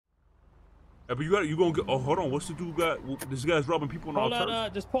Hey, but you gonna get? Oh, hold on. What's the dude got? This guy's robbing people on our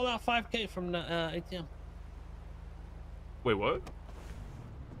turf. Just pull out 5K from the ATM. Wait, what?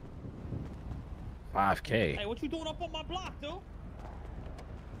 5K. Hey, what you doing up on my block, dude?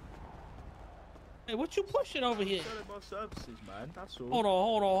 Hey, what you pushing over here? Services, man. That's all. Hold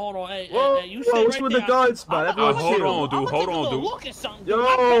on. Hey, Whoa, hey, you stay what's right with there. the guards, man? Everyone hold on, dude. Hold on, dude. Look at something,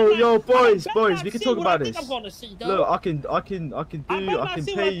 Yo, boys, we can talk about this. I'm gonna see, though. Look, I can pay you.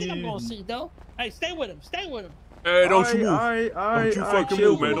 I'm gonna see, though. Hey, stay with him. Hey, don't you move. Don't you fucking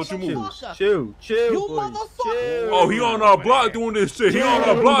move, man. Don't you move. Chill, You boys. motherfucker. Chill. Oh, he on our block doing this shit. He on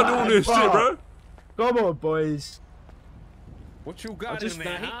our block doing this shit, bro. Come on, boys. What you got in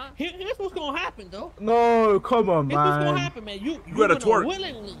there, huh? Here's what's gonna happen, though. No, come on, Here's what's gonna man. happen, man. You gotta gonna twerk.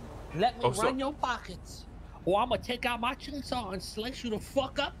 willingly let me Oh, run sorry. your pockets, or I'm gonna take out my chainsaw and slice you the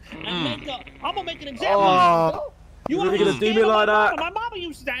fuck up and I'm gonna make an example of you, though. You really gonna do me like that? My mama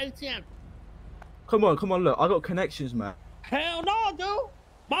uses that ATM. Come on, look, I got connections, man. Hell no,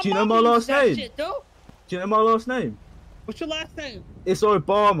 dude. Do you know my mama last uses that name? shit, dude. Do you know my last name? What's your last name? It's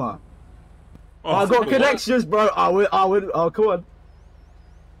Obama. Oh, I got connections, bro. I would. Oh, come on.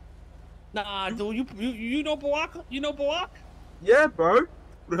 Nah, dude. You know Barack? You know Barack? Yeah, bro.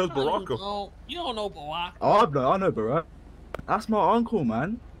 Who the hell's Baraka? You don't know Barack. Oh, I know, bro. That's my uncle,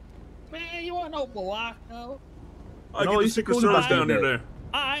 man. Man, you don't know Barack, though. I No, get the you Secret should call Service him down that. there.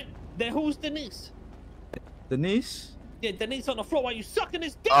 All right. Then who's Denise? Denise? Yeah, Denise on the floor while you sucking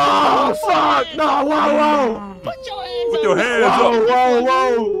this dick. Oh, fuck! No, whoa! Put your hands Put up. your hands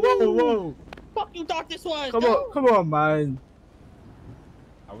up. Whoa! Fuck you thought this was, Come on, man.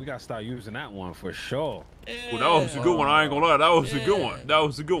 Oh, we gotta start using that one for sure. Well, that was a good one. I ain't gonna lie. That was a good one. That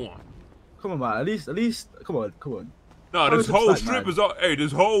was a good one. Come on, man. At least. Come on. Nah, this whole strip is all. Hey,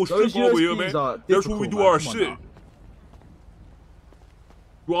 this whole strip over here, man. That's where we do our shit.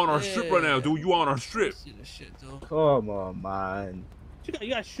 You on our strip right now, dude. You on our strip. See this shit, dude. Come on, man. You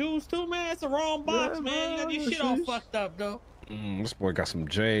got shoes too, man? It's the wrong box, Yeah, man. You got your man, shit all shoes. fucked up, though. This boy got some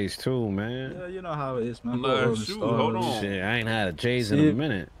J's too, man. Yeah, you know how it is, man. Nah, shoot, hold on. Shit, I ain't had a J's in a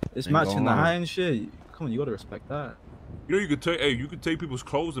minute. It's Ain't matching gonna the lie. high and shit. Come on, you gotta respect that. You know, you could take. Hey, you could take people's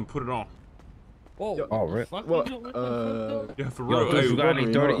clothes and put it on. Whoa. Oh, really? Fuck What? you doing? Yeah, for Yo, real. dude, Hey, you got any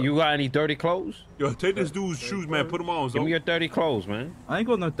Robert, dirty? what? You got any dirty clothes? yo, take this dude's shoes, man. Put them on, Give me Zo. your dirty clothes, man. I ain't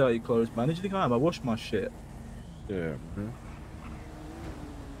got no dirty clothes, man. Did you think I am? I wash my shit. Yeah.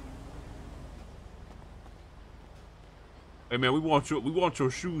 Hey, man, we want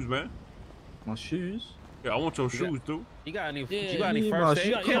your shoes, man. My shoes? Yeah, I want your shoes, dude. You got any? Yeah, you got any you first must- aid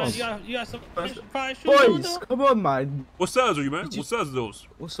You got, kits? you got some fire shoes on, Boys, though? come on, man. What size are you, man? What size are those?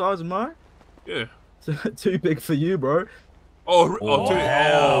 What size am I? Yeah. Too big for you, bro.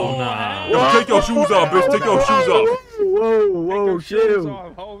 Hell nah. Yo, take your shoes off, bitch. Take your shoes off. Whoa,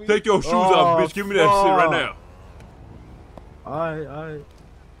 chill. Take your shoes off, bitch. Give me that shit right now. Alright.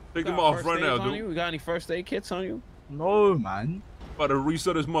 Take them off right now, dude. You got any first aid kits on you? No, man. About to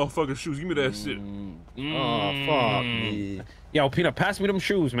resell this motherfucking shoes. Give me that shit. Oh, fuck me. Yo, Peanut, pass me them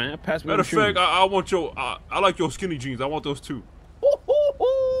shoes, man. Pass me Matter them of shoes. fact, I want your. I like your skinny jeans. I want those too.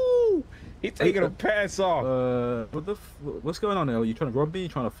 He taking a pants off. What's going on there? Are you trying to rob me? You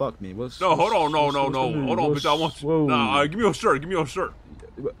trying to fuck me? No, hold on, no. Hold on, bitch. I want. Nah, give me your shirt. Give me your shirt.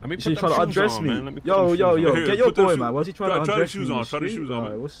 Let me put Is he them trying to shoes undress on, me? man. Let me put Yo, them shoes on. Here, get your put them boy, shoes- man. What's he trying try to the undress shoes me? on, try the shoes on,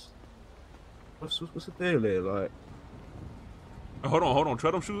 man. What's the deal here? Like, Hold on.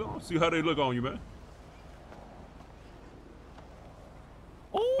 Try them shoes on. See how they look on you, man.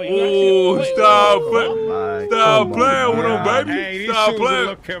 Oh, stop playing with them, baby. Hey, these Stop shoes playing. are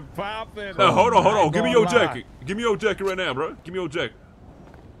looking poppin'. Hold on. Give me your Gonna lie. jacket. Give me your jacket right now, bro. Give me your jacket.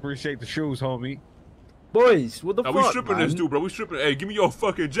 Appreciate the shoes, homie. boys, what the Now fuck, we stripping man? this dude, bro. We stripping. Hey, give me your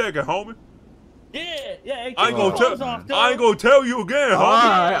fucking jacket, homie. Yeah. Hey, I ain't gonna clothes tell. off, though. I ain't gonna tell you again,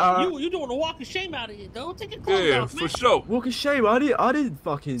 homie. Alright. You doing a walk of shame out of here, though. Take your clothes Yeah, off, man. for sure. Walk of shame. I didn't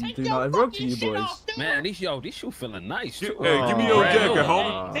fucking Take do your nothing wrong to fucking you, shit boys. off, dude. Man, these shoes feeling nice too. Hey, give me your Brand jacket, new.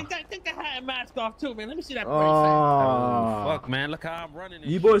 homie. Take the hat and mask off, too, man. Let me see that price. Oh, fuck, man. Look how I'm running.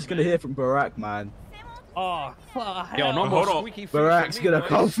 You boys gonna hear from Barack, man. Oh, fuck. Yo, no hell. more Hold on. squeaky feet. Barack's for me, gonna boys.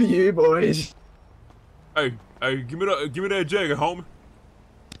 come for you, boys. Hey, give me that jacket, homie.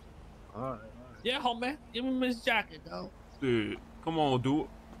 Alright. Yeah, homie. Give me his jacket, though. Dude, come on, dude.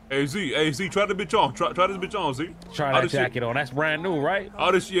 Hey Z, try the bitch on. Try this bitch on, Z. Try How that this shit- jacket on. That's brand new, right?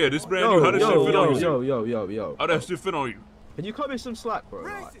 This brand new. How this shit fit on you? Yo. How that shit fit on you? Can you cut me some slack, bro?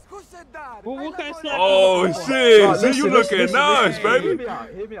 Like, What kind of slack? Oh Right, shit, Z, you listen, looking listen, nice, Hear baby. me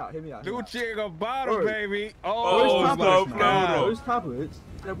out. New chick on bottom, Bro. baby. Oh, Oh, it's my not God. bad. Those tablets,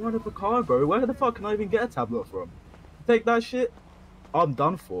 they're one of a kind, bro. Where the fuck can I even get a tablet from? Take that shit. I'm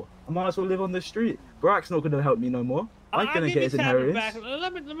done for. I might as well live on the street. Brack's not gonna help me no more. I ain't gonna get his inheritance.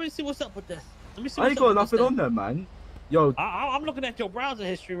 Let me see what's up with this. Let me see. I ain't got nothing on there, man. Yo, I'm looking at your browser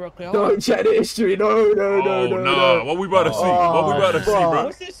history real quick. Don't check the history. No. Nah. What we about to see? What we about to see, bro?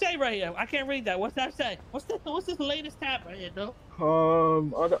 What's this say right here? I can't read that. What's that say? What's this latest tab right here, though? I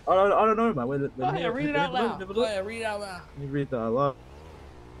don't know, man. Go ahead, read it out loud. Go ahead, read it out loud. Let me read that out loud.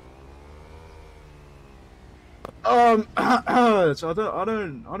 So I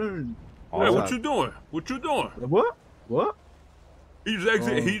don't. Hey, what you doing? What you doing? What? He just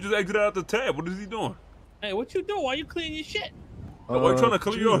exited out the tab. What is he doing? Hey, what you doing? Why you cleaning your shit? Why you trying to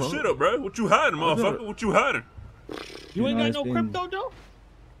clean your shit up, bro? What you hiding, motherfucker? What you hiding? You ain't got no crypto, though?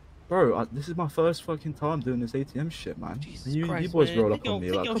 Bro, this is my first fucking time doing this ATM shit, man. Jesus Christ, you boys man. roll up on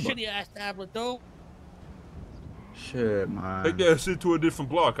me. Take your shitty ass tablet, though. Shit, man. Take that shit to a different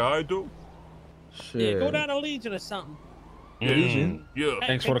block, alright, dude? Shit. Yeah, go down to Legion or something. Legion? Yeah. Hey,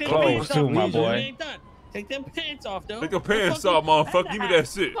 thanks for the clothes, too, my boy. Ain't done. Take them pants off, though. Take your pants off, motherfucker. Give me that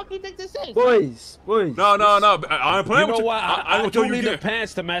shit. What the fuck you think this is? Boys. No. I ain't playing with you. I ain't gonna tell you need the again.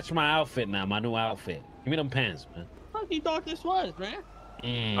 pants to match my outfit now, my new outfit. Give me them pants, man. What the fuck you thought this was, man?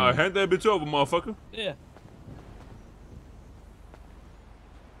 Alright, hand that bitch over, motherfucker. Yeah.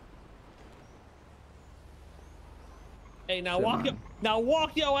 Hey, now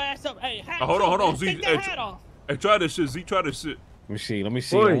walk your ass up. Hey, hat Hold on, Z. Take that hat off. Hey, try this shit, Z. Try this shit. Let me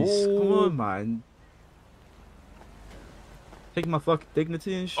see. Boys, come on, man. Take my fucking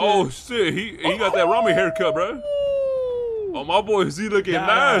dignity and shit. Oh shit, he got that rummy haircut, bro. Oh, my boy Z looking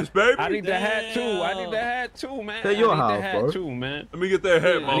nice, baby. I need the hat too. Man. Take your I need hat, the hat bro. too, man. Let me get that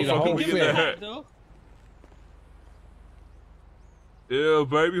hat, I need a motherfucker. whole Let me get that hat. Yeah,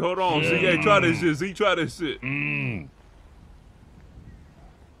 baby. Hold on. Z, hey, try this shit. Z, try this shit.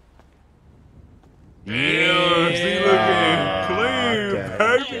 Yeah, Z looking clean,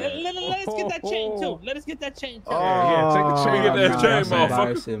 baby. Hey, let us get that chain too. Let us get that chain too. Yeah, take the chain. Get that chain,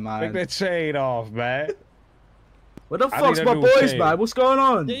 motherfucker. Take that chain off, man. What the fuck's my boys, man? What's going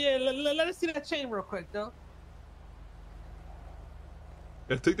on? Yeah, let us see that chain real quick, though.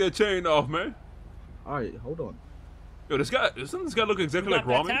 Yeah, take that chain off, man. Alright, hold on. Yo, doesn't this guy look exactly like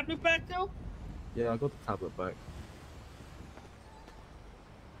Rami? Rami? That tablet back, though? Yeah, I got the tablet back.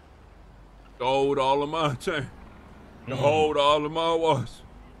 Hold all of my chain. Hold all of my watch.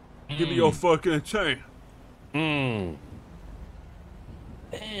 Give me your fucking chain. Man,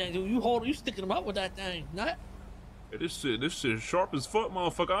 you sticking them up with that thing, nut? Hey, this shit sharp as fuck,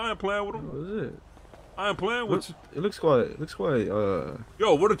 motherfucker. I ain't playing with him. What is it? I ain't playing with you. It looks quite, Yo,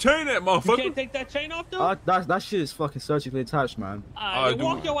 where the chain at, motherfucker? You can't take that chain off, though? that shit is fucking surgically attached, man. Alright,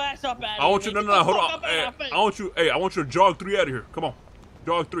 walk your ass up out of here. I want you, no, hold on. Hey, I want you to jog 3 out of here. Come on.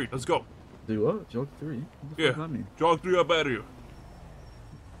 Jog 3, let's go. Do what? Jog 3? What the fuck does that mean? Jog 3 up out of here.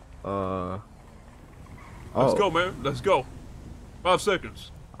 Let's go, man. Let's go. 5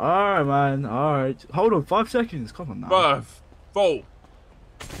 seconds. Alright, man. Alright. Hold on, 5 seconds. Come on now. 5, 4,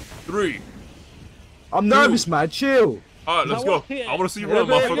 3. I'm nervous, man. Chill. Alright, let's go. I want to see you run,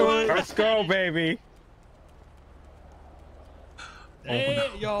 motherfucker. Let's go, baby. Hey,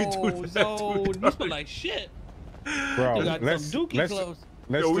 yo, you smell like shit. Bro, You got some dookie clothes.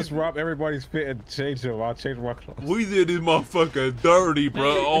 Let's just rob everybody's fit and change them. I'll change my clothes. We did this motherfucker dirty,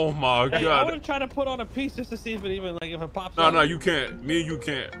 bro. Oh my Hey, I want god. to try to put on a piece just to see if it even, like, if it pops No, out. no, you can't. Me and you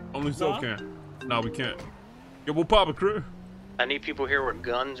can't. Only so can. No, we can't. Yeah, we'll pop a crib. I need people here with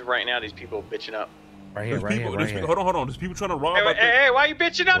guns right now. These people bitching up. Right here, right here. Hold on. There's people trying to rob. Hey, why you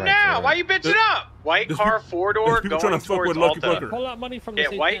bitching up now? Why you bitching up? White car, 4-door, going trying to fuck towards with Lucky Alta. Bucker. Pull out money from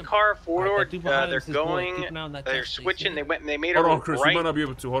this Yeah, white ATM. car, 4-door, Alright, they're going, they're switching, they made a Hold on, Chris, right. you might not be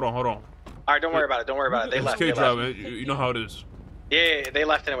able to. Hold on. Alright, don't worry about it, They left, K driving, you know how it is. Yeah, they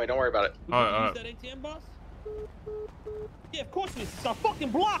left anyway, don't worry about it. Alright. Use that ATM, boss? Yeah, of course it's a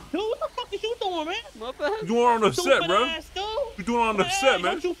fucking block, dude. What the fuck is you doing, man? What the heck? You doing on the set, bro. You doing on the set,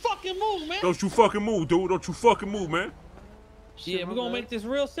 man. Don't you fucking move, man. Don't you fucking move, dude. Don't you fucking move, man. Yeah, we're gonna make this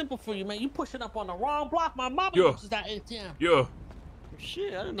real simple for you, man. You pushing up on the wrong block. My mama Yeah. uses that ATM. Yeah.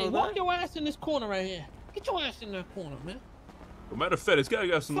 Shit, I didn't know that. Walk your ass in this corner right here. Get your ass in that corner, man. Matter of fact, this guy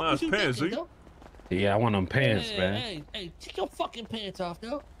got some nice pants, see? Yeah, I want them pants, man. Hey, take your fucking pants off,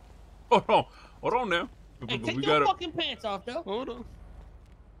 though. Hold on now. Hey, take your fucking pants off, though. Hold on.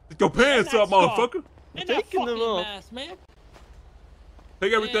 Take your pants up, motherfucker. And that fucking mask, man.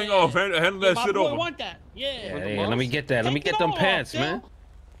 Take everything off. Handle that shit over. I want that. Yeah, let me get that. Let me get them pants, man.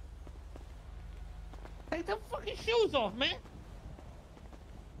 Take them fucking shoes off, man. You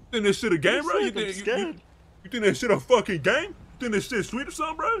think this shit a game, bro? You think this shit a fucking game? You think this shit sweet or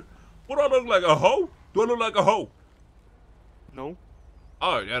something, bro? What do I look like, a hoe? Do I look like a hoe? No.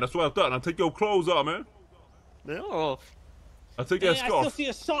 All right, yeah, that's what I thought. Now take your clothes off, man. They're off. I take Man, that I scarf.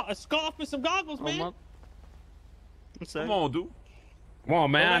 still see a scarf and some goggles, Oh, man. my. What's that? Come on, dude. Come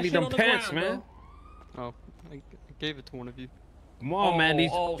on, man. Throw I that need shit them on the pants, ground, man. bro. Oh, I gave it to one of you. Come on, man.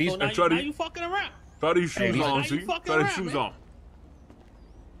 These So now, try to- now you fucking around. Try these shoes these- on, Now you see? fucking Try these around, shoes man. on.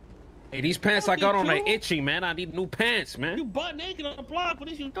 hey, these pants I Fuck got you, on are Drew. itchy, man. I need new pants, You man. butt naked on the block. What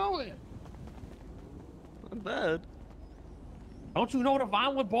is you doing? Not bad. Don't you know the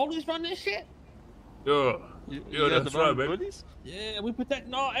Vinewood Bullies run this shit? Yeah. You Yeah, got that's the right, wrong baby. hoodies? Yeah, we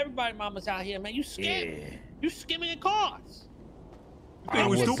protecting everybody mamas out here, man. You scamming. Yeah. You skimming in cars. You think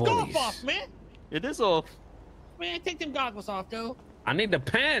we Vinewood stupid? Bullies. Scarf off, man. It is off. Man, take them goggles off, though. I need the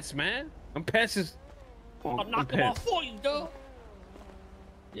pants, man. Them pants is. I'll knock them off for you, though.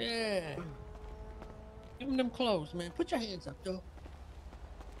 Yeah. Give them clothes, man. Put your hands up, though.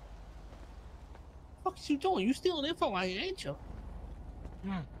 What you doing? You stealing info out here, ain't you?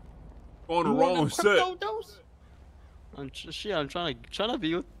 On the You want wrong them set. crypto dose? I'm trying to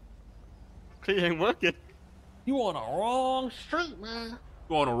be with. It ain't working. You on the wrong street, man.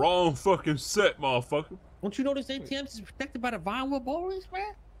 You on the wrong fucking set, motherfucker. Don't you know this ATM is protected by the Vinewood Bullies,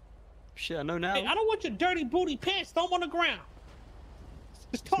 man? Shit, I know now. Hey, I don't want your dirty booty pants. Throw them on the ground.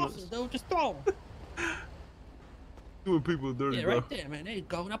 Just toss them, dude. Just throw them. Doing people dirty, Yeah, bro. right there, man. There you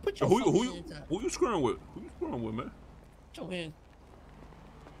go. Now put your Who fucking hands up. you screwing with? Who you screwing with, man? Put your hands.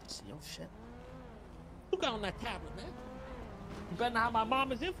 See your shit. Who got on that tablet, man? You better not have my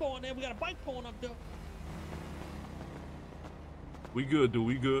mama's info on there. We got a bike pulling up, though. We good, dude.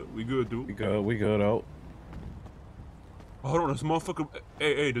 We good. We good, dude. We good out. Hold on, this motherfucker.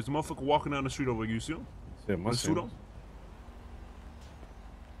 Hey, there's a motherfucker walking down the street over here. You see him? Shit, my With a suit suit. on?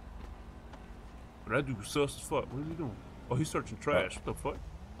 That dude sus as fuck. What is he doing? Oh, he's searching trash. What the fuck?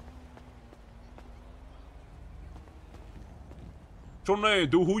 What's your name,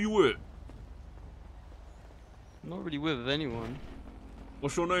 dude? Who you with? I'm not really with anyone.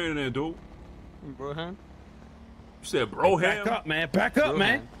 What's your name then, dude? Brohan? You said Broham? Back up, man. Back up,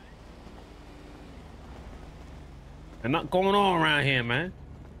 man. There's nothing going on around here, man.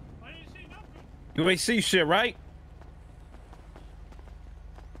 You ain't see shit, right?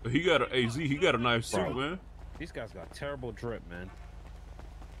 He got a AZ. He got a nice suit, Bro. man. These guys got terrible drip, man.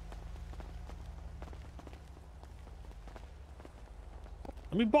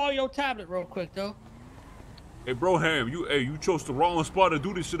 Let me borrow your tablet real quick, though. Hey, Broham, you chose the wrong spot to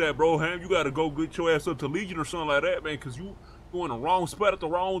do this shit at, Broham. You gotta go get your ass up to Legion or something like that, man, cause you in the wrong spot at the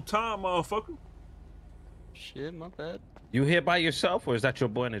wrong time, motherfucker. Shit, my bad. You here by yourself, or is that your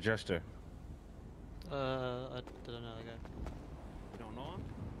boy in the jester? I don't know that guy. You don't know him?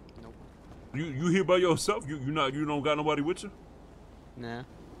 Nope. You here by yourself? You don't got nobody with you? Nah.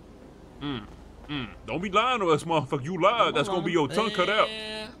 Don't be lying to us, motherfucker. You lied. That's gonna be your tongue cut out.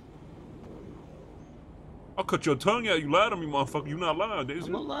 Yeah. I'll cut your tongue out. You lied to me, motherfucker. You not lying, Daisy.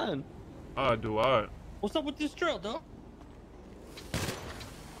 I'm not lying. Alright, dude. Alright. What's up with this drill, though?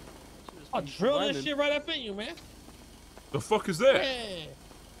 I'll drill that shit right up in you, man. The fuck is that? Yeah.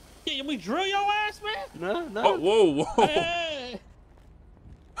 Yeah, we drill your ass, man? No, no. Oh, whoa. Hey.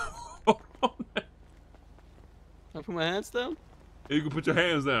 I put my hands down? You can put your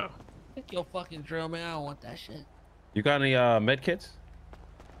hands down. Take your fucking drill, man. I don't want that shit. You got any med kits?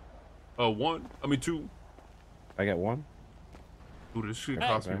 Two. I got one. Dude, this shit Hey,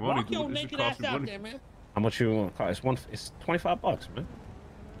 cost me money, walk your dude. This shit naked cost ass me out money. there, man. How much you want? It's $25, man.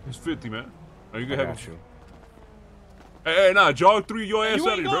 It's 50, man. Now you I can have got it. you. Hey, nah, jog through your ass You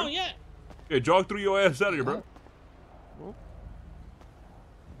out of ain't here, bro. going yet. Yeah, jog through your ass out of here, bro.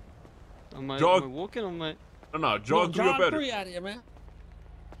 Am I Jog- walking or am I... No, jog through your Jog out of 3 here. out of here, man.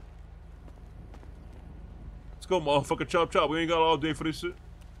 Let's go, motherfucker. Chop, chop. We ain't got all day for this shit.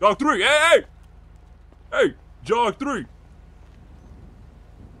 Jog 3. Hey! Hey, jog 3.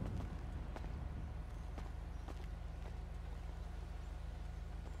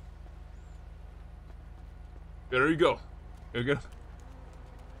 Yeah, there you go. There you go.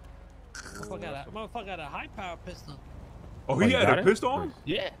 Motherfucker got a high power pistol. Oh, Oh, he you had got a it? pistol on?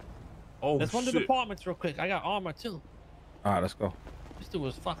 Yeah. Oh, Let's run to the shit. departments real quick. I got armor too. All right, let's go. This dude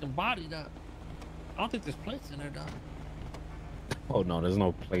was fucking bodied up. I don't think there's plates in there, though. Oh no, there's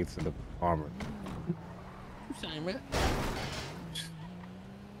no plates in the armor. You saying, man?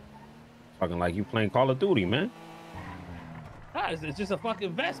 Fucking like you playing Call of Duty, man. Ah, it's just a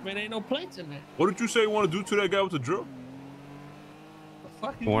fucking vest, man. Ain't no plates in there. What did you say you want to do to that guy with the drill? The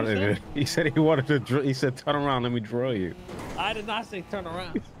fuck He you wanted say? he said he wanted to drill. He said, "Turn around, let me drill you." I did not say turn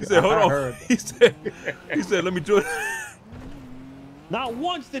around. He said, hold I on. heard. He said, let me do it. Not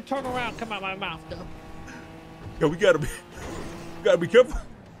once did turn around come out my mouth, though. Yo, we gotta be. You gotta be careful.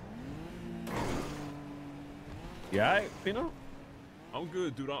 You alright, Pino? I'm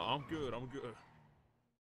good, dude. I'm good. I'm good.